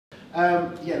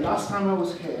Yeah, last time I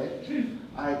was here,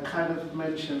 I kind of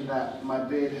mentioned that my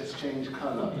beard has changed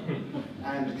colour,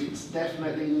 and it's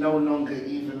definitely no longer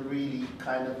even really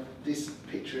kind of, this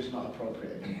picture is not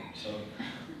appropriate anymore. So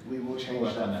we will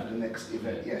change that for the next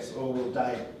event, yes, or we'll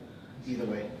dye it either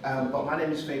way. But my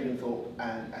name is Fabian Thorpe,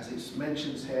 and as it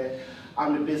mentions here,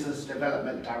 I'm the Business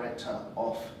Development Director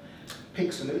of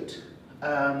PIX100.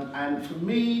 And for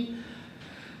me,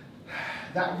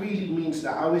 that really means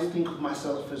that I always think of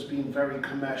myself as being very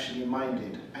commercially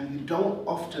minded, and you don't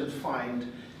often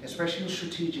find, especially in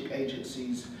strategic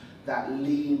agencies that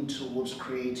lean towards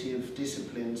creative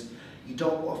disciplines, you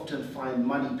don't often find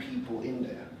money people in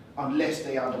there, unless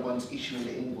they are the ones issuing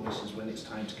the invoices when it's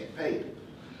time to get paid.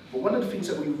 But one of the things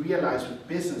that we realize with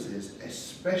businesses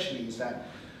especially is that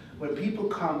when people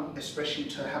come, especially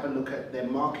to have a look at their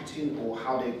marketing or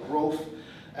how their growth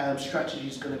strategy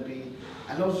is going to be,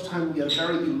 a lot of the time we are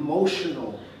very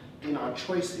emotional in our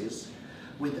choices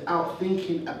without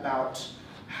thinking about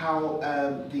how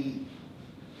the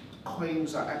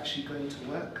coins are actually going to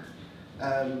work,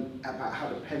 about how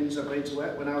the pennies are going to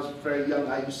work. When I was very young,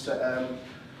 I used to,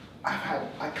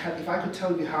 if I could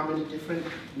tell you how many different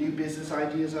new business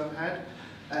ideas I've had,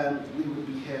 we would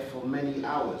be here for many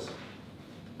hours.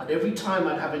 And every time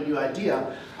I'd have a new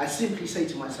idea, I simply say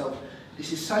to myself,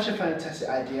 this is such a fantastic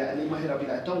idea, and in my head I'll be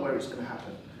like, don't worry, it's going to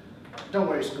happen. Don't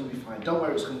worry, it's going to be fine. Don't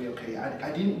worry, it's going to be okay.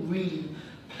 I didn't really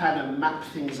plan and map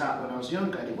things out when I was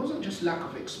younger, and it wasn't just lack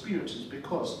of experiences,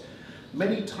 because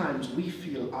many times we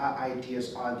feel our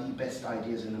ideas are the best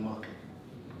ideas in the market.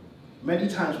 Many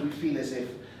times we feel as if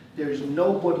there is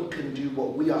nobody can do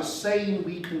what we are saying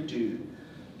we can do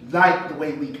like the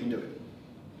way we can do it.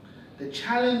 The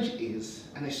challenge is,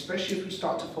 and especially if we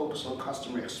start to focus on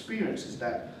customer experience, is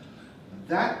that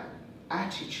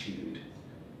attitude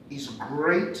is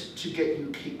great to get you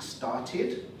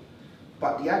kick-started,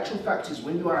 but the actual fact is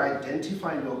when you are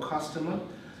identifying your customer,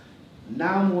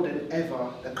 now more than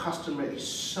ever, the customer is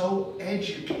so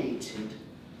educated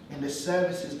in the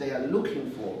services they are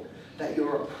looking for that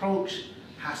your approach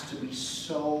has to be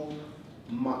so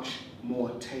much more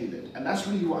tailored. And that's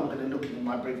really what I'm going to look at in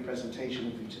my brief presentation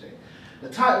with you today. The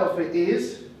title of it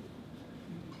is,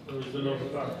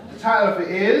 the title of it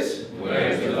is, Where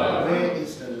is the Love? Where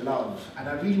is the Love? And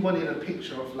I really wanted a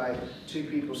picture of like two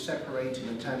people separating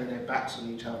and turning their backs on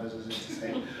each other, as if to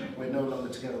say we're no longer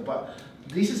together. But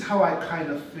this is how I kind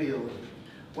of feel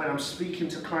when I'm speaking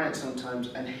to clients sometimes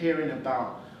and hearing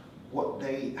about what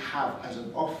they have as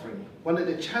an offering. One of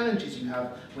the challenges you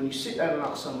have when you sit down and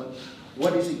ask someone,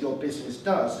 what is it your business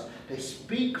does? They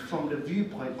speak from the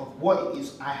viewpoint of what it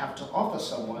is I have to offer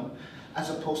someone, as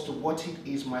opposed to what it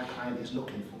is my client is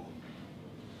looking for.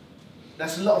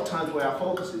 That's a lot of times where our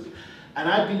focus is. And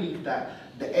I believe that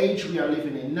the age we are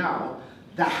living in now,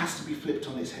 that has to be flipped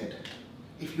on its head.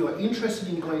 If you are interested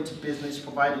in going to business,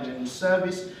 providing any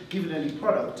service, giving any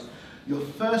product, your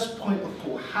first point of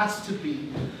call has to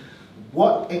be,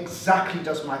 what exactly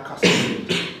does my customer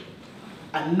need?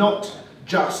 And not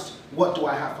just, what do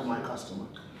I have for my customer?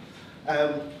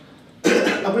 I'm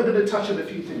going to touch on a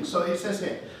few things. So it says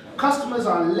here, customers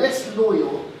are less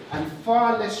loyal and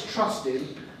far less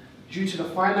trusted due to the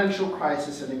financial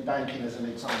crisis and in banking, as an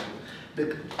example.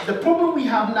 The problem we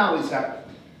have now is that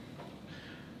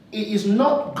it is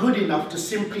not good enough to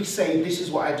simply say, this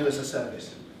is what I do as a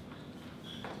service.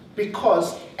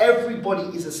 Because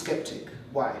everybody is a skeptic.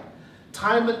 Why?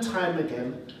 Time and time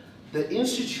again, the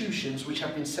institutions which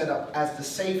have been set up as the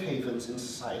safe havens in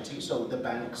society, so the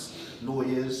banks,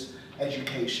 lawyers,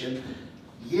 education,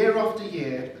 year after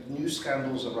year, new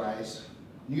scandals arise,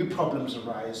 new problems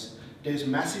arise, there's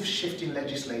massive shift in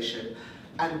legislation,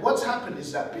 and what's happened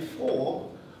is that before,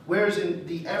 whereas in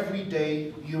the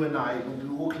everyday, you and I will be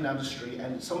walking down the street,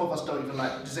 and some of us don't even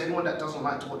like, there's anyone that doesn't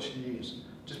like to watch the news?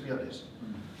 Just be honest.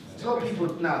 There's a lot of people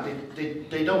now,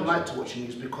 they don't like to watch the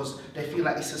news because they feel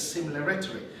like it's a similar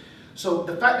rhetoric. So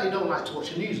the fact they don't like to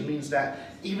watch the news means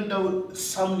that even though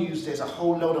some news there's a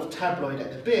whole load of tabloid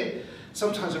at the bit,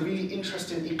 sometimes a really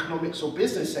interesting economics or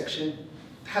business section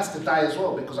has to die as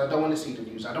well, because I don't want to see the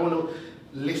news. I don't want to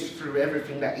list through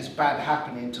everything that is bad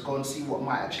happening to go and see what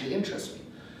might actually interest me.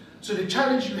 So the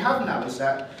challenge you have now is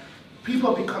that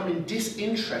people are becoming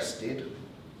disinterested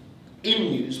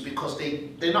in news because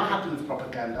they're not happy with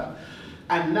propaganda,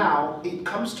 and now it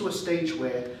comes to a stage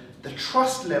where the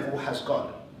trust level has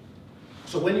gone.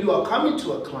 So when you are coming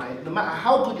to a client, no matter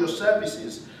how good your service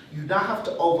is, you now have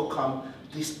to overcome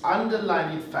this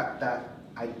underlying fact that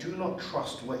I do not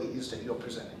trust what it is that you're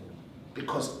presenting.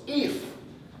 Because if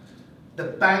the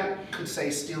bank could say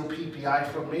steal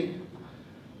PPI from me,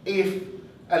 if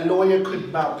a lawyer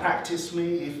could malpractice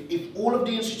me, if all of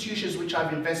the institutions which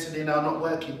I've invested in are not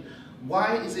working,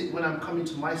 why is it when I'm coming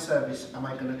to my service, am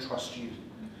I going to trust you?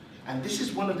 And this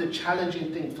is one of the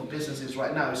challenging things for businesses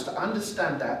right now, is to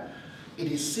understand that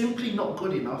it is simply not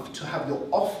good enough to have your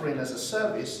offering as a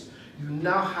service. You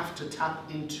now have to tap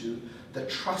into the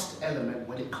trust element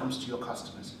when it comes to your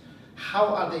customers. How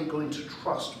are they going to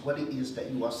trust what it is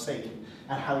that you are saying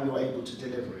and how you're able to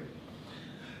deliver it?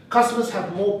 Customers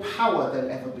have more power than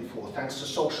ever before thanks to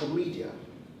social media,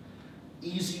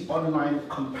 easy online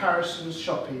comparisons,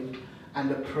 shopping, and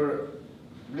the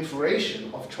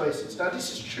proliferation of choices. Now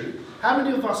this is true. How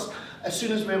many of us, as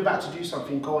soon as we're about to do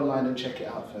something, go online and check it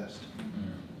out first?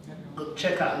 Go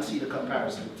check out and see the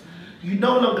comparison. You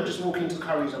no longer just walk into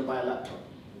Curry's and buy a laptop.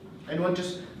 Anyone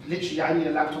just literally, I need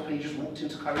a laptop, and you just walked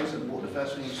into Curry's and bought the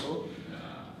first thing you saw?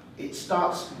 It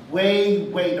starts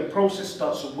the process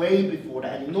starts way before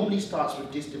that, and it normally starts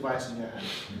with this device in your hand,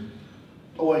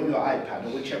 or your iPad, or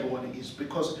whichever one it is,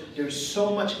 because there is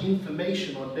so much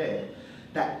information on there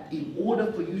that in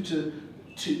order for you to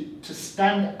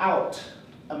stand out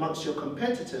amongst your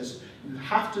competitors, you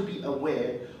have to be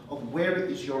aware of where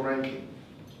it is you're ranking.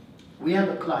 We have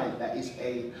a client that is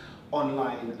a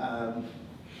online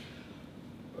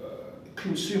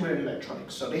consumer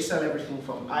electronics. So they sell everything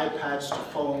from iPads to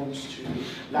phones to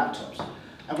laptops.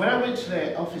 And when I went to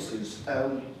their offices,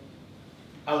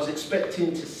 I was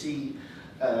expecting to see,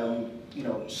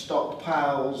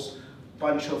 stockpiles,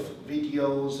 bunch of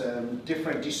videos,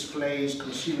 different displays,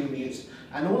 consumer units.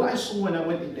 And all I saw when I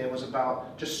went in there was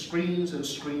about just screens and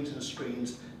screens and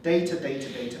screens, data,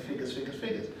 figures.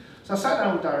 So I sat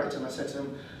down with the director and I said to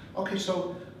him, okay,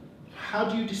 so how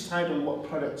do you decide on what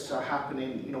products are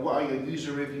happening? What are your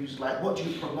user reviews like? What do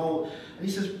you promote? And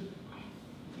he says,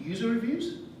 user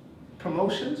reviews?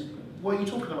 Promotions? What are you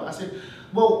talking about? I said,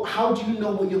 well, how do you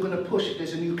know what you're going to push? If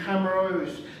there's a new camera, or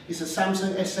if it's a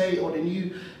Samsung S8 or the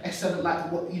new S7,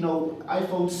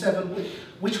 iPhone 7,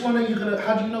 which one are you going to,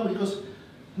 how do you know? He goes,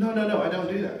 no, I don't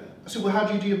do that. I said, well, how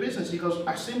do you do your business? He goes,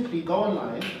 I simply go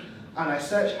online and I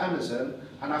search Amazon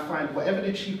and I find whatever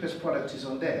the cheapest product is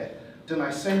on there. Then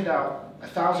I send out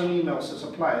 1,000 emails to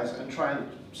suppliers and try and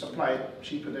supply it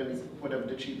cheaper than whatever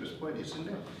the cheapest point is in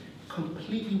there.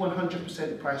 Completely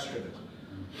 100% price driven.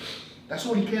 That's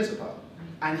all he cares about.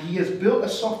 And he has built a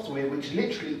software which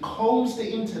literally combs the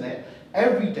internet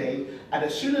every day, and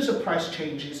as soon as the price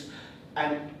changes,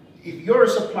 and if you're a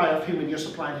supplier of him and you're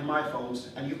supplying him iPhones,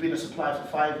 and you've been a supplier for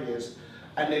 5 years,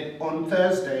 and then on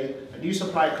Thursday, a new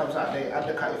supplier comes out, they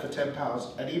undercut you for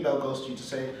 £10, an email goes to you to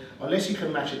say, unless you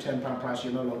can match a £10 price,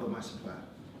 you're no longer my supplier.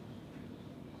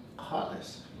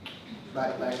 Heartless.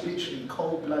 Like literally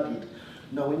cold-blooded,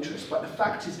 no interest. But the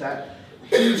fact is that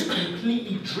he's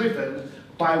completely driven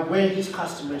by where his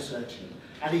customer is searching.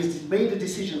 And he's made a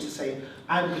decision to say,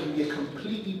 I'm going to be a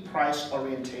completely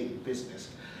price-orientated business.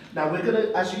 Now, we're going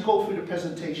to, as you go through the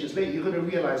presentations later, you're going to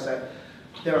realize that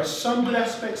there are some good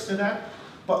aspects to that,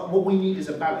 but what we need is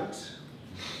a balance.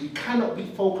 We cannot be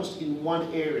focused in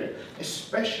one area,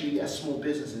 especially as small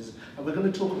businesses. And we're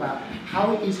going to talk about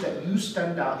how it is that you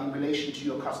stand out in relation to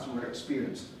your customer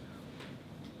experience.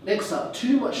 Next up,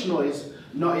 too much noise,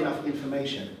 not enough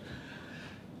information.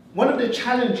 One of the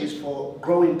challenges for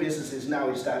growing businesses now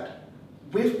is that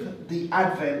with the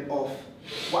advent of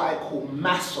what I call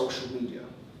mass social media.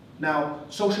 Now,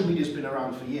 social media has been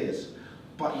around for years,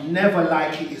 but never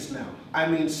like it is now. I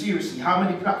mean, seriously, how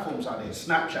many platforms are there?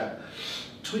 Snapchat.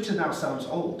 Twitter now sounds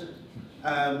old.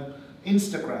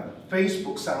 Instagram,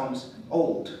 Facebook sounds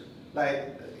old.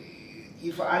 Like,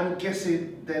 if I'm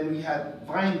guessing, then we had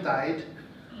Vine died.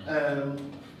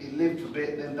 It lived for a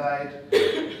bit, then died.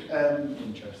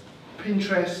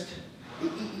 Pinterest.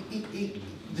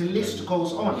 The list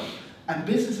goes on. And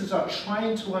businesses are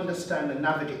trying to understand and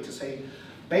navigate to say,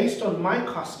 based on my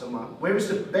customer, where is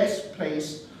the best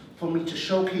place for me to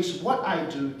showcase what I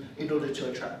do in order to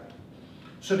attract?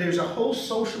 So there's a whole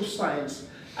social science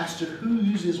as to who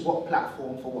uses what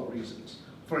platform for what reasons.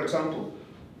 For example,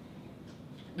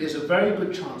 there's a very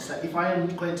good chance that if I am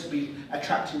going to be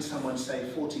attracting someone, say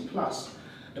 40 plus,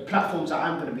 the platforms that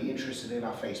I'm going to be interested in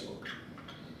are Facebook.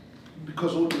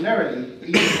 Because ordinarily,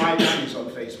 even my dad is on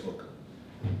Facebook.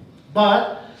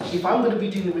 But if I'm going to be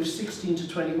dealing with 16 to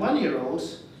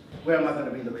 21-year-olds, where am I going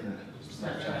to be looking at?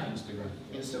 Snapchat,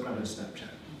 Instagram and Snapchat.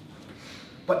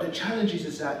 But the challenge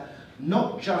is that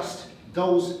not just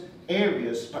those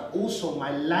areas, but also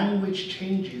my language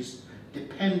changes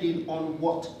depending on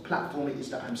what platform it is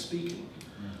that I'm speaking.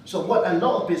 So what a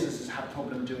lot of businesses have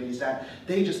problem doing is that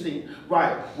they just think,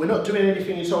 right, we're not doing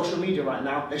anything in social media right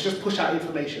now, let's just push out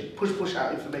information, push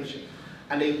out information.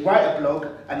 and they write a blog,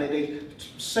 and then they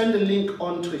send a link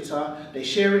on Twitter, they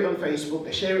share it on Facebook,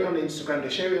 they share it on Instagram, they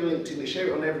share it on LinkedIn, they share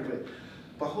it on everything.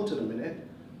 But hold on a minute,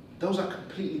 those are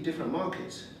completely different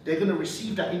markets. They're going to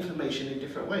receive that information in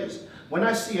different ways. When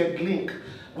I see a link,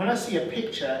 when I see a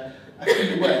picture, a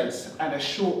few words, and a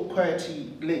short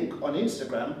QWERTY link on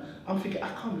Instagram, I'm thinking, I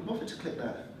can't be bothered to click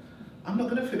that. I'm not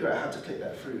going to figure out how to click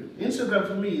that through. Instagram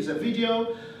for me is a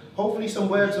video, hopefully some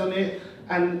words on it,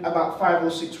 and about 5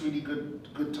 or 6 really good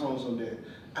tones on there.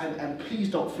 And please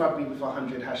don't flood me with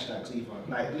 100 hashtags either.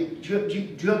 Like,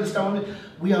 do you understand what I mean?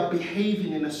 We are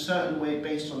behaving in a certain way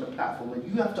based on the platform, and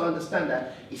you have to understand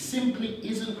that it simply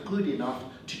isn't good enough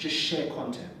to just share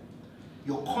content.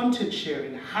 Your content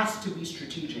sharing has to be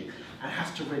strategic and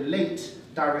has to relate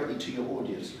directly to your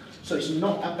audience. So it's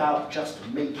not about just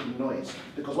making noise.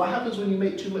 Because what happens when you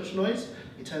make too much noise?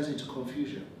 It turns into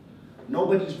confusion.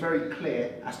 Nobody's very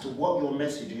clear as to what your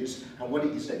message is and what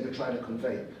it is that you're trying to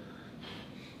convey.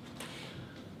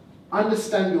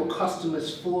 Understand your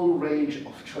customer's full range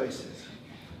of choices.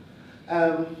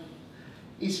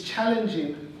 It's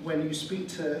challenging when you speak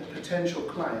to potential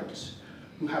clients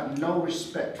who have no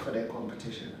respect for their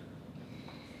competition.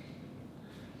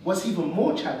 What's even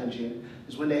more challenging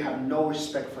is when they have no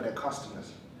respect for their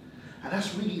customers. And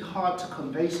that's really hard to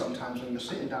convey sometimes when you're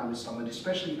sitting down with someone,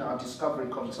 especially in our discovery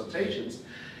consultations,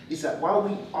 is that while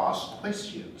we ask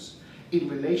questions in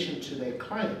relation to their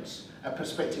clients, a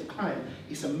prospective client,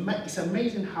 it's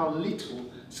amazing how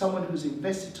little someone who's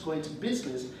invested to go into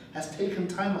business has taken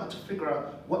time out to figure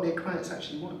out what their clients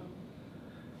actually want.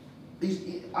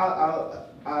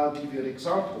 I'll give you an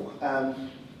example.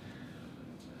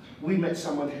 We met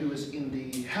someone who was in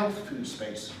the health food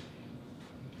space,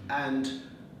 and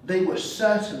they were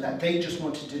certain that they just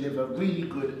wanted to deliver really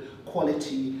good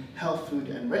quality health food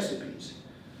and recipes.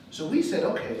 So we said,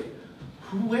 okay,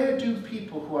 where do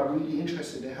people who are really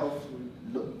interested in health food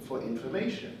look for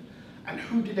information? And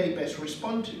who do they best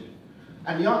respond to?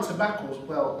 And the answer back was,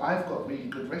 well, I've got really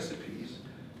good recipes,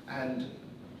 and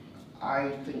I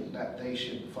think that they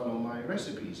should follow my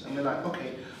recipes. And we're like,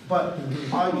 okay, but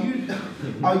are you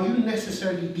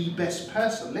necessarily the best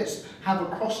person? Let's have a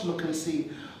cross look and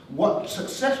see what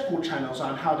successful channels are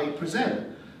and how they present.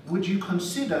 Would you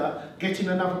consider getting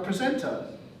another presenter?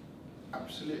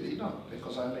 Absolutely not,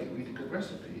 because I make really good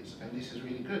recipes and this is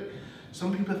really good.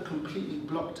 Some people have completely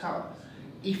blocked out.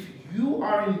 If you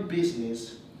are in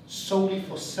business solely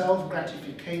for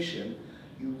self-gratification,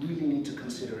 you really need to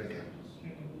consider again.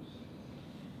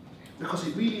 Because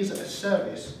it really isn't a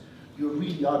service, you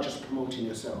really are just promoting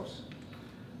yourselves.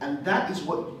 And that is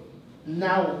what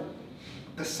now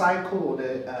the cycle or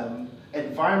the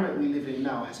environment we live in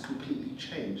now has completely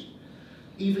changed.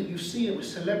 Even you see it with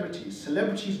celebrities.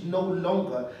 Celebrities no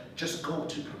longer just go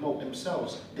to promote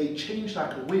themselves. They change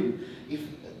like a wind.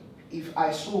 If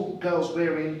I saw girls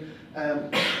wearing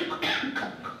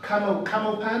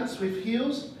camel pants with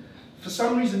heels, for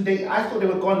some reason I thought they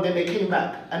were gone, then they came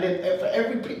back. And then for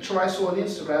every picture I saw on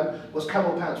Instagram was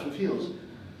camel pants with heels.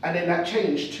 And then that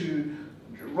changed to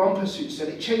romper suits, then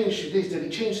it changed to this, then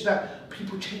it changed to that.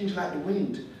 People change like the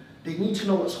wind. They need to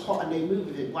know what's hot and they move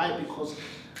with it. Why? Because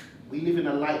we live in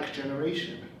a like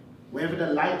generation. Wherever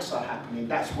the likes are happening,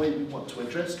 that's where we want to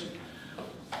address to.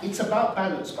 It's about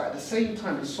balance, but at the same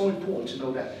time, it's so important to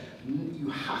know that you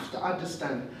have to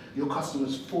understand your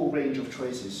customer's full range of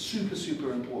choices. Super,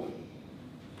 super important.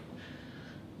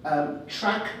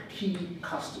 Track key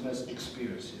customers'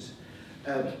 experiences.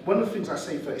 One of the things I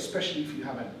say, especially if you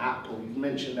have an app, or you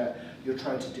mentioned that you're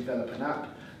trying to develop an app,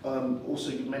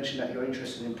 also you mentioned that you're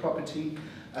interested in property,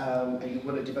 and you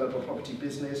want to develop a property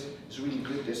business. It's really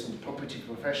good. There's some property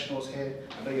professionals here.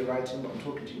 I know you're writing, but I'm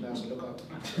talking to you now, so look up.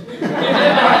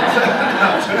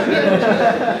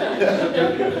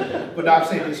 But now I'm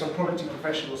saying there's some property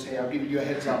professionals here. I'm giving you a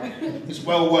heads up. It's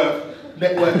well worth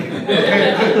networking.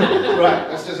 Okay, good. Right,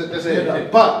 that's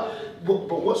it. But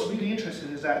what's really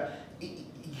interesting is that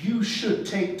you should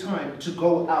take time to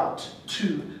go out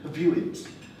to viewings.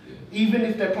 Even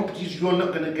if they're properties you're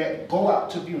not going to get, go out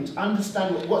to viewings.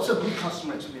 Understand what's a good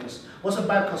customer experience, what's a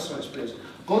bad customer experience.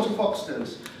 Go to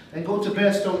Foxton's, then go to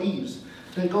Barestone Eves,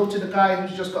 then go to the guy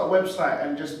who's just got a website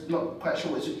and just not quite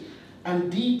sure what it is. And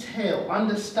detail,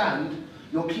 understand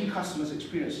your key customers'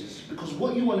 experiences. Because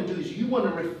what you want to do is you want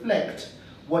to reflect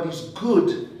what is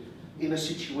good in a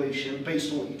situation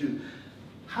based on what you do.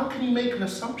 How can you make an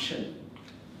assumption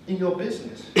in your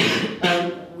business?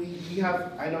 We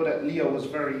have, I know that Leo was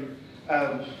very,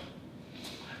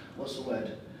 what's the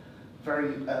word?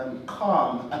 Very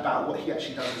calm about what he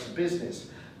actually does as a business.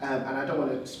 And I don't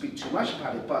want to speak too much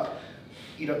about it, but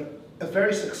you know, a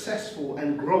very successful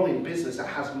and growing business that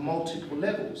has multiple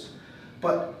levels.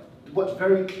 But what's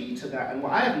very key to that, and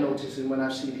what I have noticed in when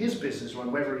I've seen his business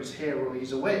run, whether he's here or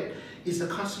he's away, is the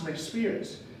customer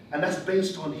experience. And that's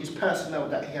based on his personnel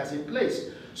that he has in place.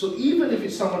 So even if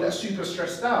it's someone that's super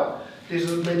stressed out,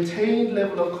 there's a maintained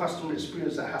level of customer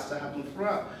experience that has to happen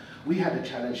throughout. We had a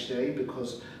challenge today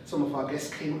because some of our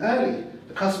guests came early.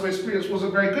 The customer experience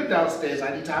wasn't very good downstairs.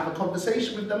 I need to have a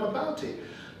conversation with them about it.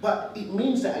 But it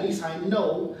means that at least I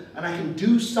know and I can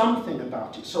do something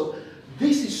about it. So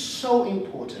this is so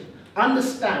important.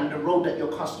 Understand the road that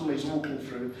your customer is walking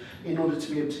through in order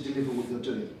to be able to deliver what you're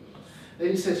doing. Then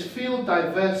it says, field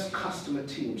diverse customer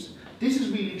teams. This is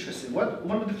really interesting.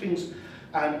 One of the things,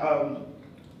 and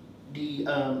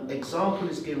the example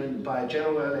is given by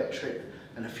General Electric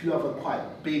and a few other quite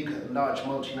big, large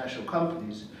multinational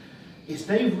companies, is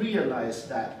they've realized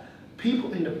that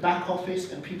people in the back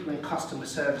office and people in customer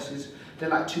services, they're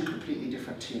like two completely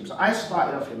different teams. I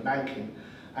started off in banking,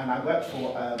 and I worked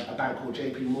for a bank called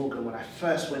JP Morgan when I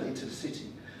first went into the city.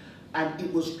 And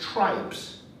it was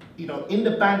tribes. You know, in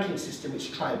the banking system, it's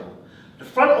tribal. The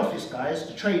front office guys,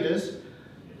 the traders,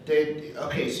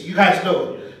 okay, so you guys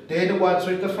know, they're the ones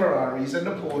with the Ferraris and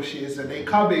the Porsches, and they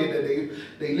come in and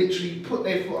they literally put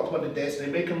their foot up on the desk, they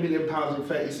make £1 million in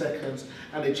 30 seconds,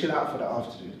 and they chill out for the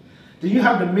afternoon. Then you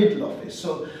have the middle office.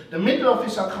 So the middle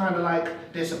office are kind of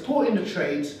like, they're supporting the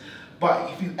trades,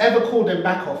 but if you ever call them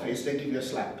back office, they give you a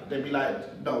slap. They'd be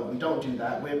like, no, we don't do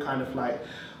that. We're kind of like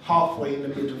halfway in the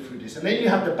middle through this. And then you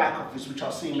have the back office, which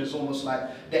are seen as almost like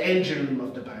the engine room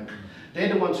of the bank.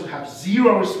 They're the ones who have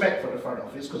zero respect for the front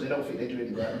office because they don't think they do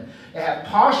any work. They have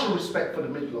partial respect for the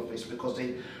middle office because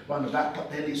they run the back,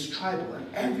 but then it's tribal, and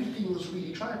everything was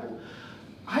really tribal.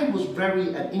 I was very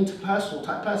an interpersonal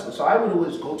type person, so I would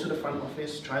always go to the front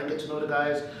office, try and get to know the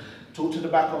guys, talk to the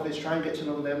back office, try and get to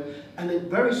know them, and then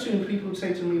very soon people would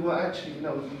say to me, well, actually, you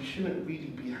know, you shouldn't really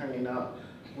be hanging out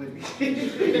with me.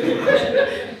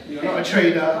 You're not a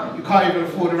trader, you can't even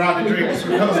afford a round of drinks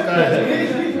with those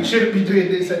guys, you shouldn't be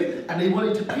doing this, and they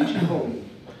wanted to pigeonhole me.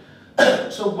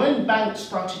 So when banks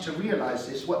started to realize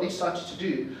this, what they started to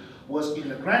do was in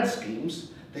the grad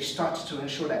schemes, they started to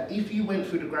ensure that if you went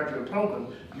through the graduate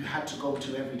program, you had to go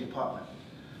to every department.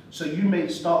 So you may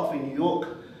start off in New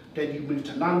York, then you move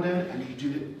to London, and you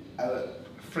do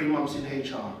 3 months in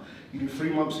HR. You do 3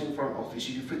 months in front office,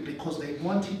 you do 3, because they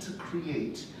wanted to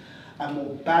create a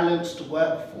more balanced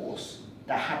workforce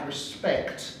that had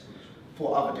respect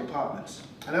for other departments.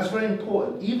 And that's very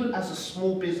important, even as a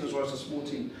small business or as a small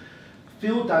team.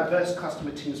 Field diverse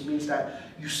customer teams means that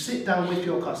you sit down with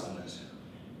your customers,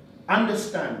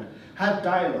 understand, have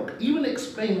dialogue, even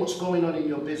explain what's going on in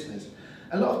your business.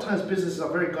 A lot of times businesses are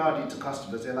very guarded to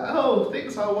customers. They're like, oh,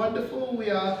 things are wonderful, we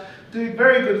are doing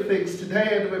very good things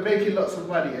today and we're making lots of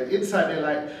money. And inside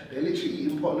they're literally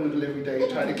eating pot noodle every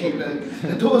day, trying to keep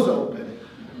the doors open.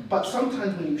 But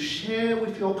sometimes when you share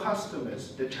with your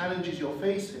customers the challenges you're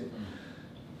facing,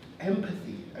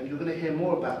 empathy, and you're going to hear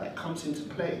more about that, comes into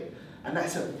play. And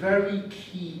that's a very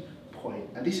key point.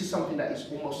 And this is something that is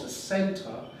almost a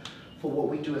center for what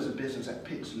we do as a business at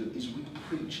PIX100, is we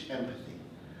preach empathy.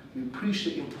 We preach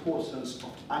the importance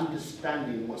of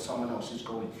understanding what someone else is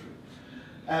going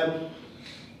through.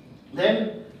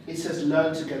 Then it says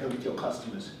learn together with your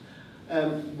customers.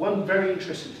 One very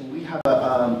interesting thing, we have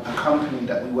a company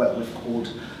that we work with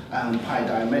called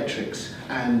Metrics,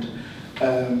 and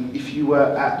if you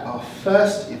were at our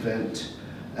first event,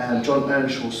 John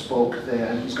Earnshaw spoke there,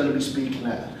 and he's going to be speaking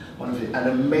at an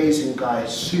amazing guy,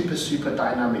 super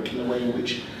dynamic in the way in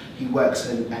which he works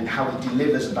and how he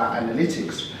delivers about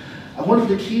analytics. And one of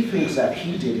the key things that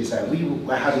he did is that we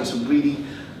were having some really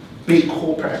big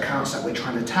corporate accounts that we're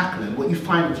trying to tackle, and what you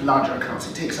find with larger accounts,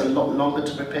 it takes a lot longer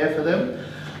to prepare for them.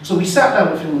 So we sat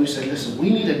down with him and we said, listen, we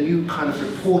need a new kind of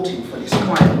reporting for this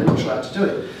client, we're not sure how to do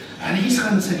it. And he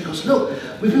kind of said, he goes, look,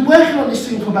 we've been working on this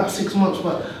thing for about 6 months,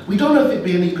 but we don't know if it'd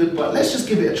be any good, but let's just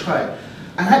give it a try.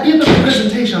 And at the end of the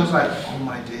presentation, I was like, oh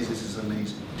my days, this is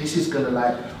amazing. This is gonna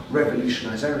like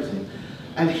revolutionize everything.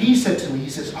 And he said to me, he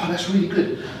says, oh, that's really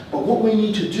good. But what we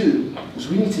need to do is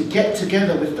we need to get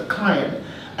together with the client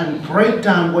and break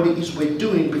down what it is we're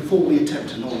doing before we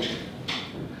attempt to launch it.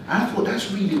 And I thought, that's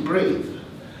really brave.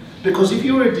 Because if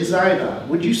you were a designer,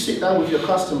 would you sit down with your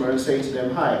customer and say to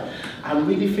them, hi, I'm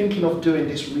really thinking of doing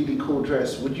this really cool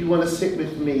dress. Would you want to sit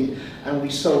with me and we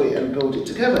sew it and build it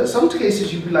together? In some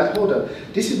cases, you'd be like, hold on,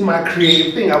 this is my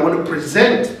creative thing. I want to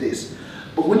present this.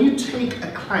 But when you take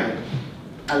a client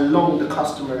along the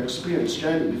customer experience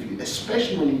journey with you,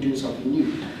 especially when you're doing something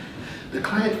new, the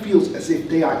client feels as if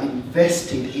they are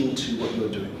invested into what you're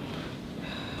doing.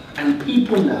 And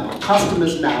people now,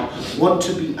 customers now, want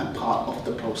to be a part of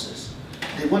the process.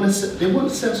 They want a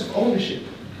sense of ownership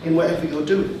in whatever you're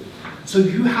doing. So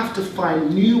you have to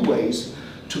find new ways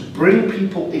to bring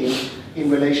people in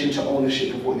relation to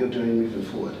ownership of what you're doing moving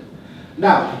forward.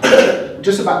 Now,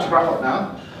 just about to wrap up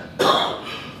now.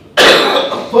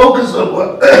 Focus on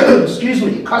what, excuse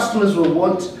me, customers will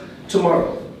want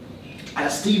tomorrow.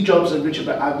 Steve Jobs and Richard,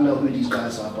 I don't know who these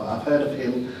guys are, but I've heard of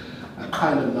him. I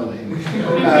kind of know him.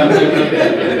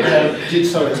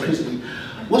 Sorry, it's Christy.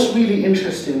 What's really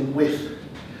interesting with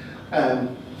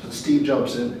Steve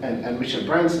Jobs and Richard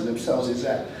Branson themselves is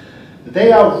that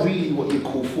they are really what you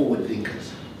call forward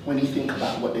thinkers when you think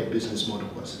about what their business model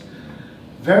was.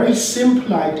 Very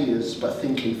simple ideas, but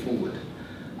thinking forward.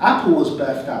 Apple was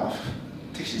birthed out of,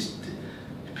 the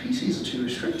PCs are too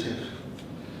restrictive.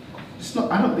 It's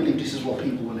not, I don't believe this is what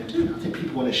people want to do. I think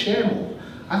people want to share more.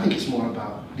 I think it's more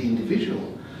about the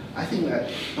individual. I think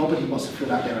that nobody wants to feel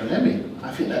like they're a lemming.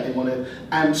 I think that they want to,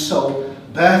 and so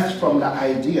birthed from that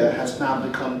idea has now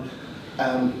become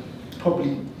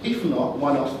probably, if not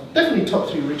one of, definitely top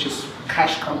 3 richest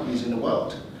cash companies in the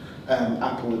world.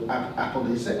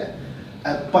 Apple is there.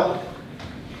 But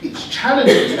its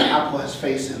challenges that Apple has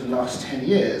faced in the last 10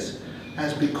 years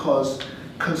is because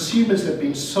consumers have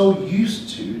been so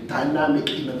used to dynamic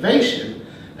innovation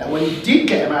that when you did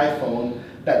get an iPhone,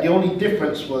 that the only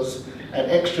difference was an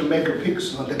extra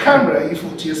megapixel on the camera, you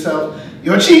thought to yourself,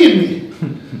 you're cheating me.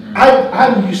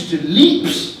 I'm used to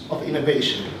leaps of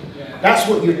innovation. That's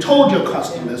what you told your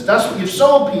customers, that's what you've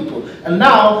sold people, and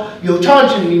now you're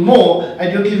charging me more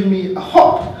and you're giving me a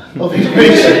hop of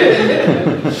innovation.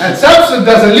 And Samsung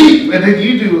does a leap and then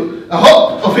you do a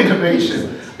hop of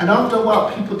innovation. And after a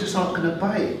while, people just aren't going to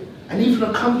buy it. And even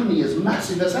a company as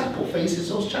massive as Apple faces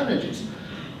those challenges.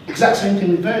 Exact same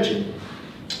thing with Virgin.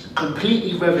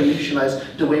 Completely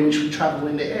revolutionized the way in which we travel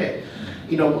in the air.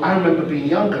 You know, I remember being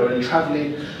younger and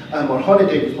traveling on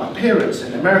holiday with my parents,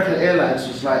 and American Airlines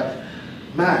was like,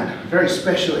 man, very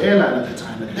special airline at the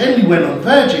time. And then we went on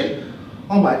Virgin.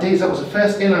 Oh my days, that was the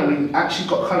first airline where you actually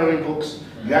got coloring books,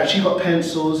 you actually got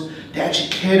pencils, they actually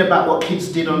cared about what kids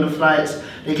did on the flights.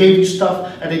 They gave you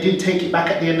stuff and they didn't take it back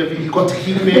at the end of it. You got to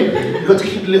keep it, you got to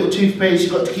keep the little toothpaste, you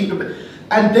got to keep the...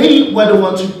 And they were the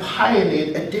ones who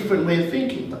pioneered a different way of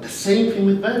thinking. But the same thing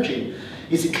with Virgin,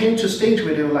 is it came to a stage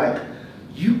where they were like,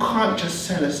 you can't just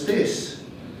sell us this,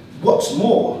 what's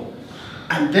more?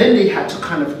 And then they had to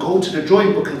kind of go to the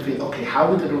drawing book and think, okay, how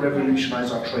are we going to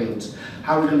revolutionize our trains?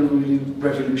 How are we going to really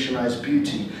revolutionize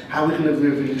beauty? How are we going to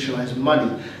revolutionize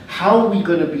money? How are we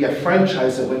going to be a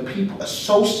franchise that when people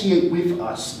associate with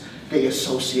us, they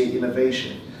associate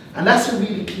innovation? And that's a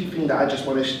really key thing that I just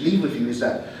want to leave with you, is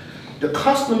that the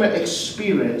customer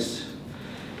experience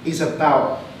is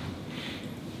about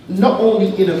not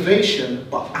only innovation,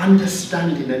 but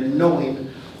understanding and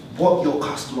knowing what your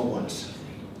customer wants.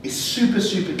 It's super,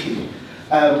 super key.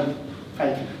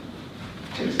 Thank you.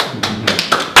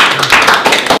 Cheers.